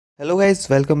Hello guys,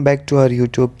 welcome back to our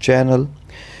YouTube channel.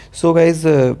 So guys,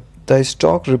 the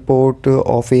stock report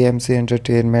of AMC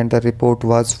Entertainment, the report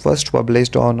was first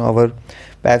published on our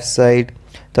website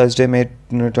Thursday, May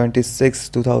 26,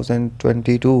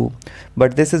 2022.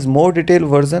 But this is more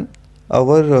detailed version.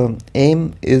 Our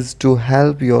aim is to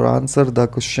help you answer the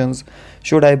questions: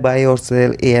 should I buy or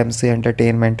sell AMC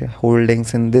Entertainment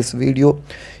holdings? In this video,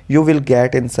 you will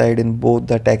get insight in both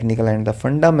the technical and the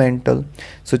fundamental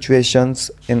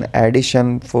situations. In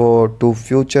addition to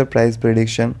future price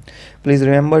prediction, please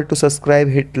remember to subscribe,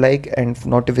 hit like and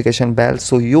notification bell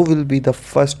so you will be the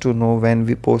first to know when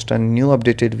we post a new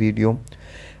updated video.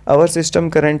 Our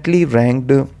system currently ranked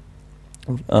the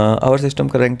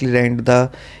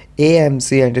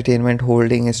AMC Entertainment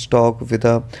holding stock with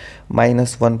a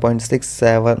minus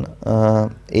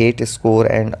 1.678 score,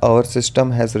 and our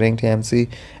system has ranked AMC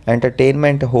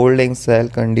Entertainment holding sell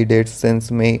candidates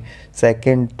since May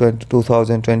 2nd,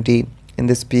 2020. In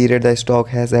this period, the stock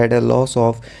has had a loss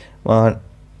of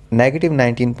negative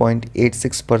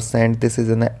 19.86%. This is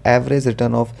an average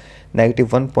return of negative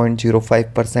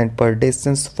 1.05% per day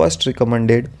since first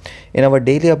recommended. In our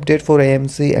daily update for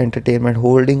AMC Entertainment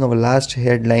holding, our last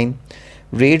headline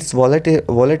reads volatile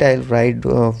ride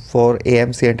for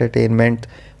AMC Entertainment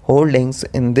holdings.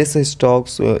 In this stock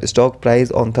price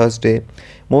on Thursday,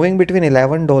 moving between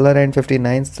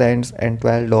 $11.59 and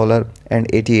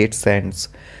 $12.88.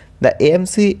 The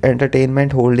AMC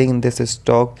Entertainment holding in this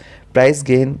stock price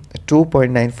gained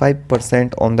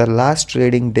 2.95% on the last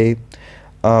trading day.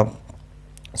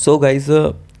 So guys,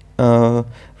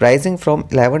 rising from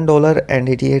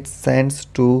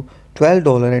 $11.88 to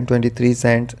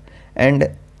 $12.23 and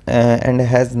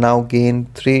has now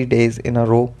gained 3 days in a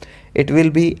row. It will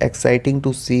be exciting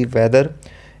to see whether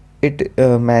it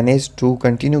managed to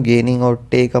continue gaining or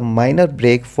take a minor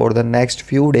break for the next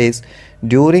few days.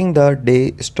 During the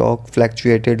day, stock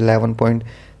fluctuated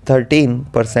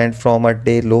 11.13% from a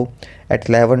day low at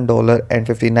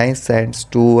 $11.59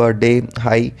 to a day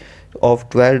high of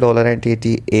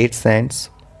 $12.88.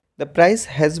 The price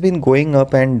has been going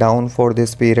up and down for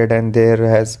this period, and there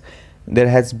has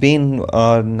been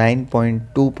a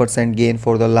 9.2% gain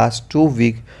for the last 2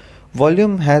 weeks.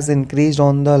 Volume has increased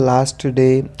on the last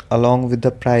day along with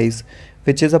the price,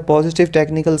 which is a positive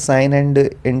technical sign, and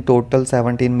in total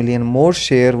 17 million more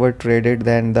shares were traded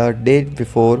than the day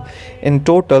before. In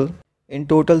total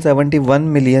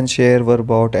 71 million shares were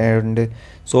bought and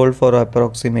sold for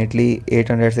approximately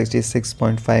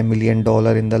 $866.5 million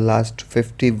in the last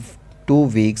 52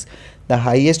 weeks. The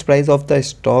highest price of the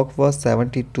stock was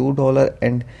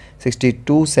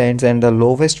 $72.62 and the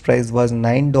lowest price was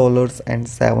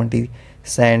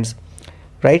 $9.70.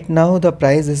 Right now the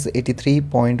price is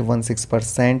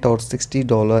 83.16% or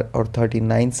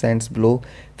 $60.39 below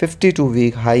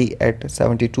 52-week high at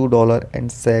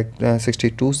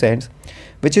 $72.62,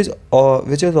 which is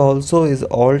also is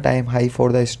all-time high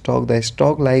for the stock. The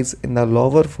stock lies in the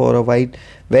lower for a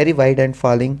very wide and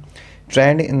falling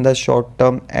trend in the short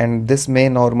term, and this may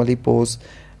normally pose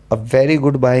a very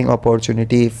good buying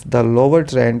opportunity if the lower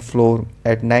trend floor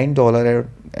at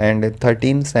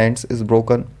 $9.13 is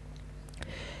broken.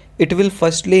 It will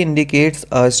firstly indicates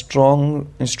a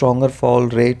stronger fall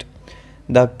rate.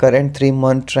 The current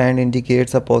 3-month trend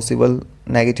indicates a possible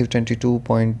negative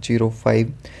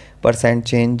 22.05%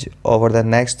 change over the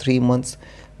next 3 months,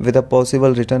 with a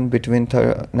possible return between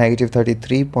negative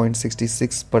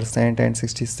 33.66% and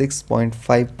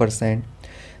 66.5%.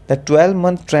 The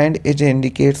 12-month trend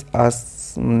indicates a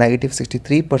negative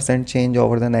 63% change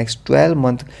over the next 12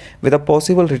 months, with a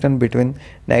possible return between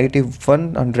negative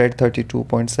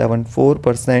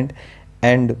 132.74%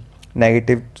 and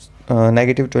negative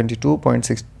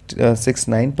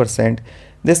 22.69%.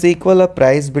 This equals a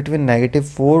price between negative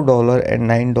 $4 and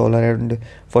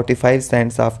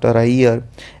 $9.45 after a year.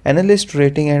 Analyst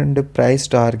rating and price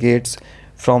targets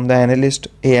from the analyst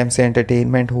AMC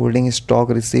Entertainment holding stock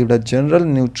received a general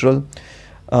neutral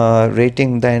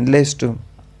rating. The analyst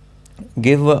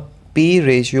give a P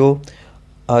ratio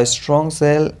a strong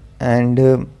sell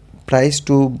and price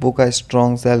to book a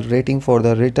strong sell rating. For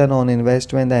the return on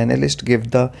investment, the analyst give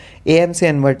the AMC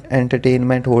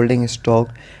Entertainment holding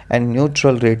stock and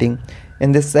neutral rating.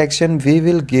 In this section, we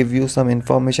will give you some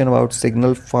information about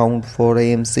signal found for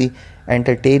AMC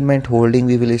Entertainment holding.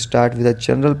 We will start with a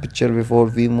general picture before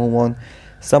we move on.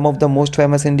 Some of the most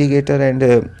famous indicator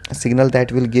and signal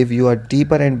that will give you a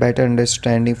deeper and better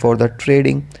understanding for the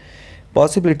trading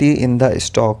possibility in the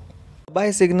stock.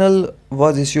 Buy signal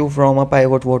was issued from a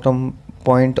pivot bottom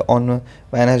point on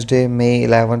Wednesday, May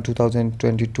 11,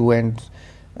 2022, and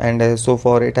so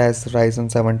far it has risen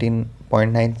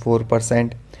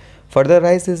 17.94%. Further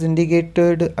rise is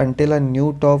indicated until a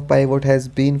new top pivot has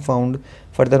been found.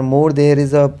 Furthermore, there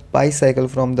is a bicycle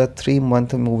from the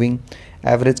 3-month moving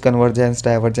average convergence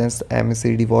divergence.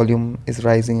 MACD volume is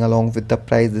rising along with the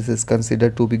price. This is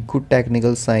considered to be good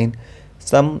technical sign.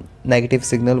 Some negative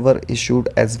signal were issued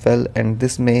as well, and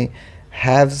this may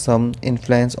have some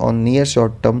influence on near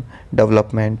short term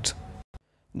developments.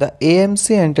 The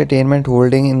AMC Entertainment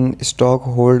holding in stock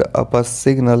hold up a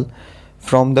signal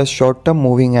from the short term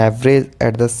moving average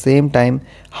at the same time.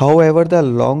 However, the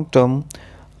long term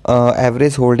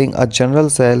average holding a general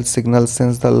sell signal.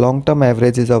 Since the long term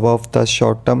average is above the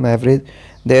short term average,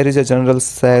 there is a general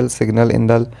sell signal in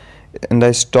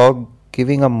the stock,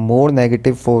 giving a more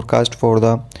negative forecast for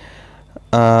the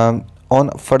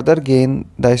on further gain.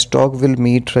 The stock will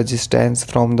meet resistance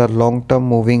from the long term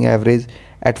moving average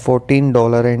at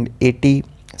 $14.80.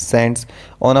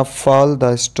 On a fall,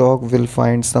 the stock will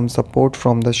find some support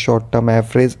from the short term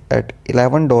average at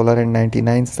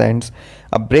 $11.99.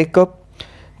 A breakup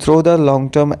through the long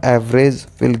term average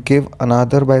will give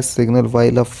another buy signal,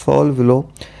 while a fall below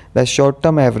the short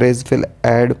term average will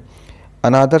add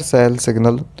another sell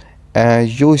signal.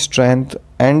 U strength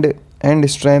and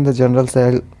strength the general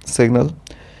sell signal.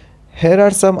 Here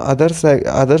are some other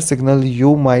signal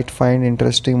you might find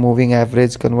interesting. Moving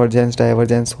average convergence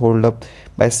divergence hold up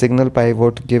by signal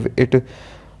pivot, give it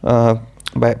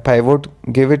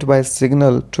by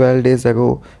signal 12 days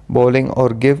ago. Bowling or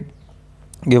give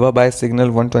a buy signal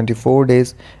 124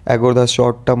 days ago. The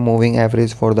short term moving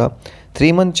average for the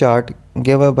 3-month chart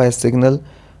give a buy signal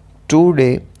 2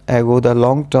 day ago. The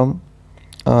long term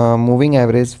moving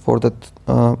average for the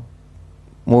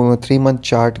 3-month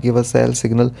chart give a sell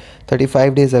signal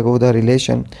 35 days ago. The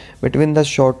relation between the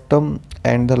short term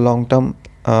and the long term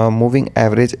moving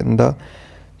average in the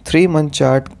 3-month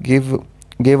chart gave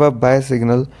a buy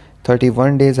signal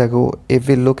 31 days ago. If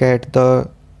we look at the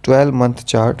 12-month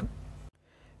chart,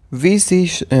 we see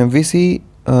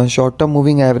short term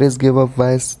moving average give a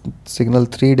buy signal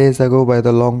 3 days ago, by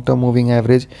the long term moving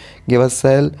average give a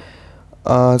sell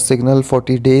signal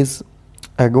 40 days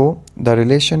ago. The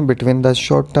relation between the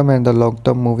short term and the long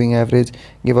term moving average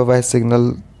give a buy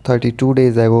signal 32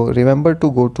 days ago. Remember to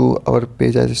go to our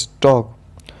page as stock.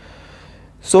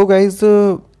 So guys,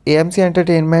 AMC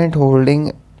Entertainment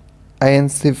holding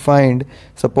INC find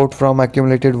support from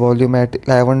accumulated volume at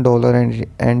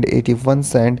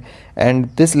 $11.81,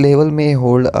 and this level may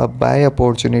hold a buy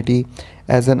opportunity,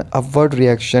 as an upward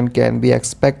reaction can be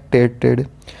expected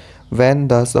when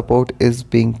the support is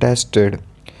being tested.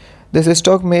 This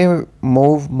stock may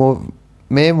move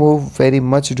very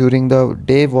much during the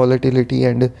day volatility,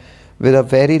 and with a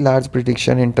very large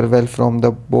prediction interval from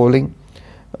the bowling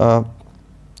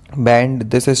band.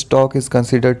 This stock is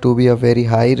considered to be a very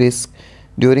high risk.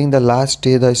 During the last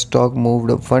day, the stock moved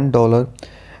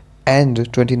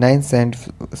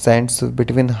 $1.29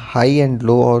 between high and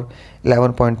low, or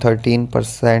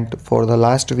 11.13%. For the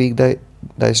last week, the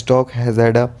stock has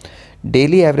had a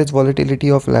daily average volatility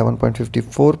of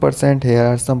 11.54%. Here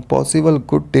are some possible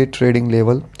good day trading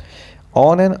level.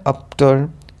 On an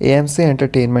upturn, AMC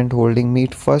Entertainment holding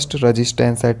meet first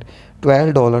resistance at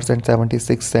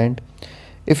 $12.76.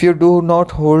 If you do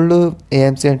not hold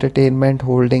AMC Entertainment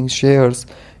holding shares,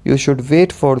 you should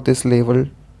wait for this level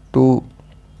to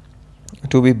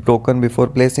be broken before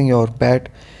placing your bet.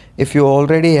 If you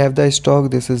already have the stock,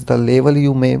 this is the level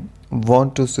you may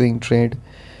want to swing trade.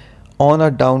 On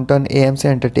a downturn, AMC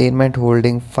Entertainment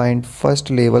holding find first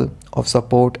level of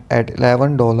support at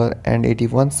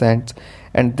 $11.81,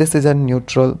 and this is a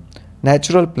natural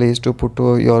place to put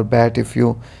your bet if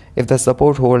the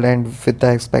support hold and with the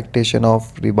expectation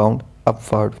of rebound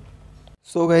upward.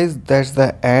 So guys, that's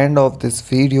the end of this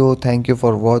video. Thank you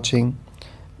for watching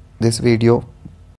this video.